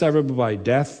only severable by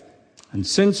death, and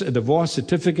since a divorce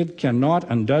certificate cannot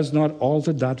and does not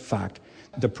alter that fact,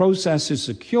 the process to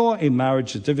secure a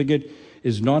marriage certificate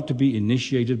is not to be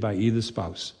initiated by either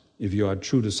spouse, if you are a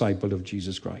true disciple of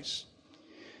Jesus Christ.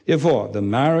 Therefore, the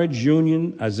marriage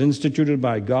union as instituted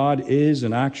by God is,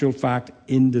 in actual fact,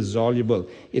 indissoluble.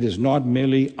 It is not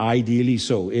merely ideally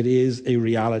so. It is a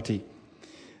reality.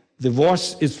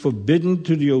 Divorce is forbidden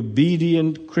to the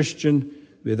obedient Christian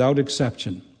without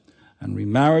exception, and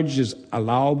remarriage is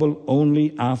allowable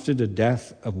only after the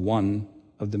death of one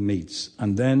of the mates,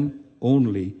 and then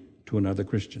only to another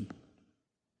Christian.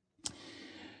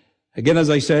 Again,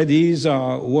 as I said, these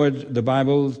are what the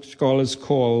Bible scholars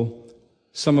call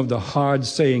some of the hard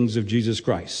sayings of Jesus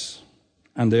Christ,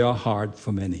 and they are hard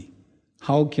for many.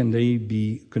 How can they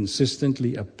be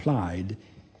consistently applied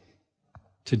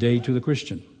today to the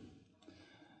Christian?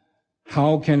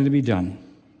 How can it be done?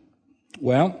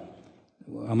 Well,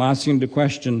 I'm asking the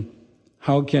question,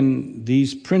 how can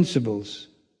these principles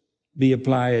be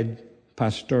applied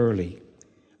pastorally?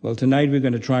 Well, tonight we're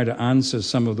going to try to answer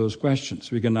some of those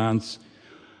questions. We can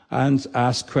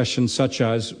ask questions such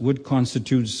as, what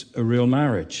constitutes a real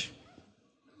marriage?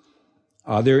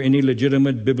 Are there any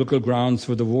legitimate biblical grounds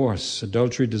for divorce,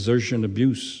 adultery, desertion,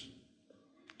 abuse?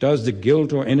 Does the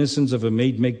guilt or innocence of a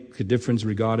mate make a difference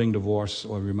regarding divorce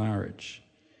or remarriage?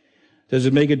 Does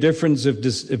it make a difference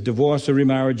if divorce or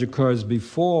remarriage occurs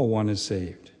before one is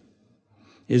saved?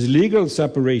 Is legal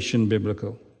separation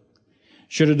biblical?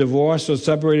 Should a divorced or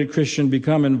separated Christian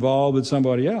become involved with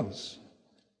somebody else?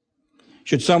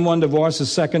 Should someone divorce a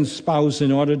second spouse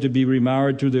in order to be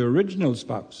remarried to the original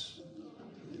spouse?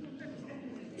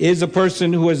 Is a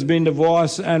person who has been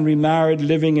divorced and remarried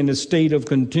living in a state of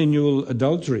continual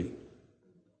adultery?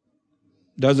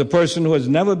 Does a person who has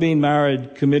never been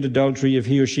married commit adultery if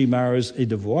he or she marries a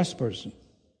divorced person?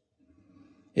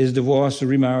 Is divorce or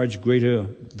remarriage greater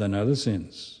than other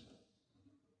sins?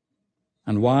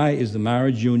 And why is the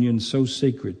marriage union so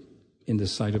sacred in the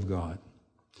sight of God?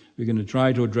 We're going to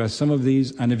try to address some of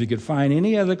these, and if you could find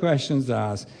any other questions to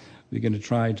ask, we're going to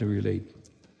try to relate.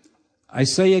 I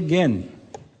say again,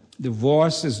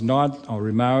 divorce is not, or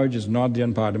remarriage is not the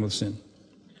unpardonable sin.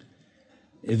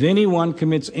 If anyone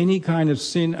commits any kind of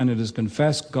sin and it is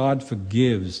confessed, God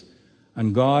forgives,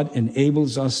 and God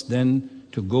enables us then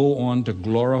to go on to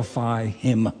glorify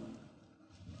Him.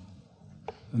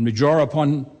 And we draw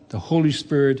upon the Holy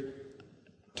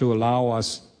Spirit to allow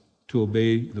us to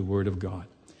obey the Word of God.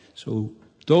 So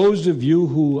those of you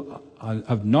who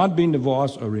have not been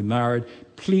divorced or remarried,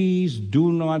 please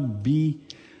do not be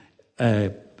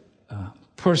a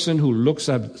person who looks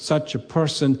at such a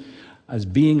person as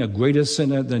being a greater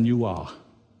sinner than you are.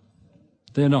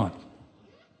 They're not.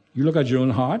 You look at your own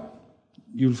heart,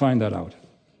 you'll find that out.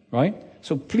 Right?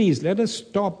 So please, let us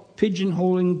stop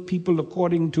pigeonholing people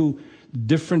according to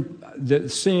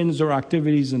different sins or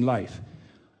activities in life.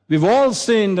 We've all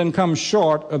sinned and come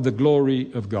short of the glory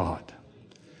of God.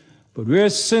 But where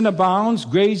sin abounds,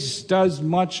 grace does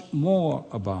much more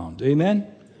abound. Amen?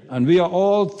 And we are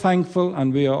all thankful,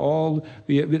 and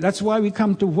that's why we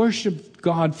come to worship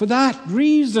God, for that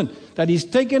reason, that He's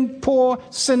taken poor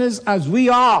sinners as we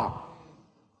are,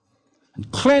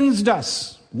 and cleansed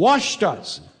us, washed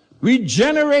us,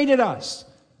 regenerated us,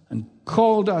 and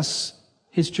called us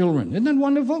His children. Isn't that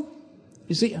wonderful?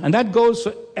 You see, and that goes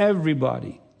for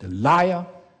everybody. The liar,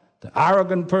 the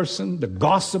arrogant person, the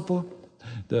gossiper,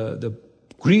 the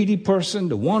greedy person,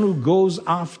 the one who goes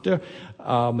after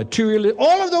materially,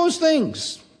 all of those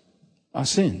things are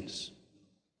sins.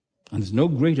 And there's no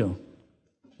greater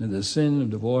than the sin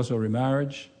of divorce or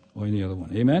remarriage or any other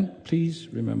one. Amen? Please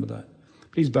remember that.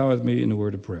 Please bow with me in a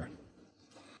word of prayer.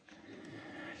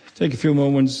 Take a few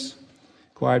moments,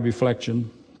 quiet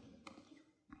reflection.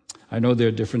 I know there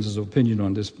are differences of opinion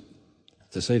on this,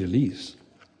 to say the least.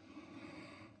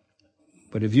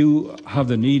 But if you have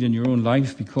the need in your own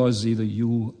life because either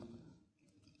you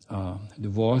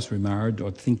divorced, remarried,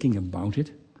 or thinking about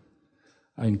it,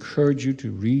 I encourage you to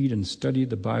read and study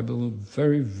the Bible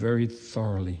very, very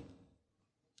thoroughly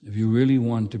if you really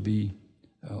want to be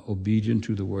obedient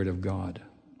to the Word of God.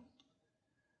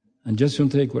 And just don't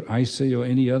take what I say or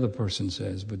any other person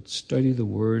says, but study the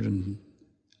Word and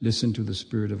listen to the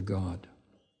Spirit of God.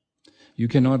 You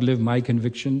cannot live my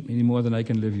conviction any more than I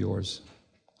can live yours.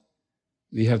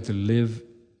 We have to live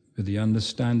with the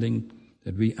understanding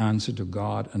that we answer to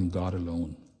God and God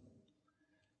alone.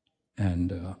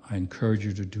 And I encourage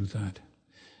you to do that.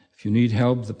 If you need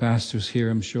help, the pastors here,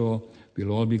 I'm sure,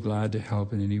 we'll all be glad to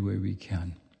help in any way we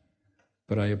can.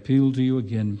 But I appeal to you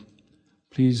again,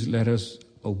 please let us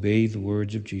obey the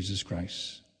words of Jesus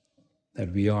Christ,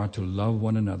 that we are to love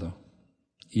one another,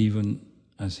 even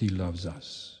as He loves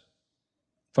us.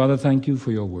 Father, thank you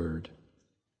for your word.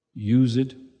 Use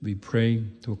it, we pray,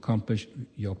 to accomplish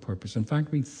your purpose. In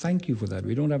fact, we thank you for that.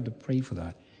 We don't have to pray for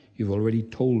that. You've already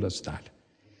told us that.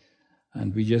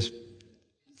 And we just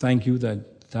thank you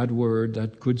that that word,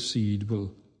 that good seed,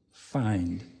 will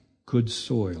find good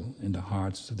soil in the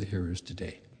hearts of the hearers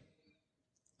today.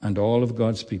 And all of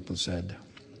God's people said,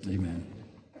 Amen.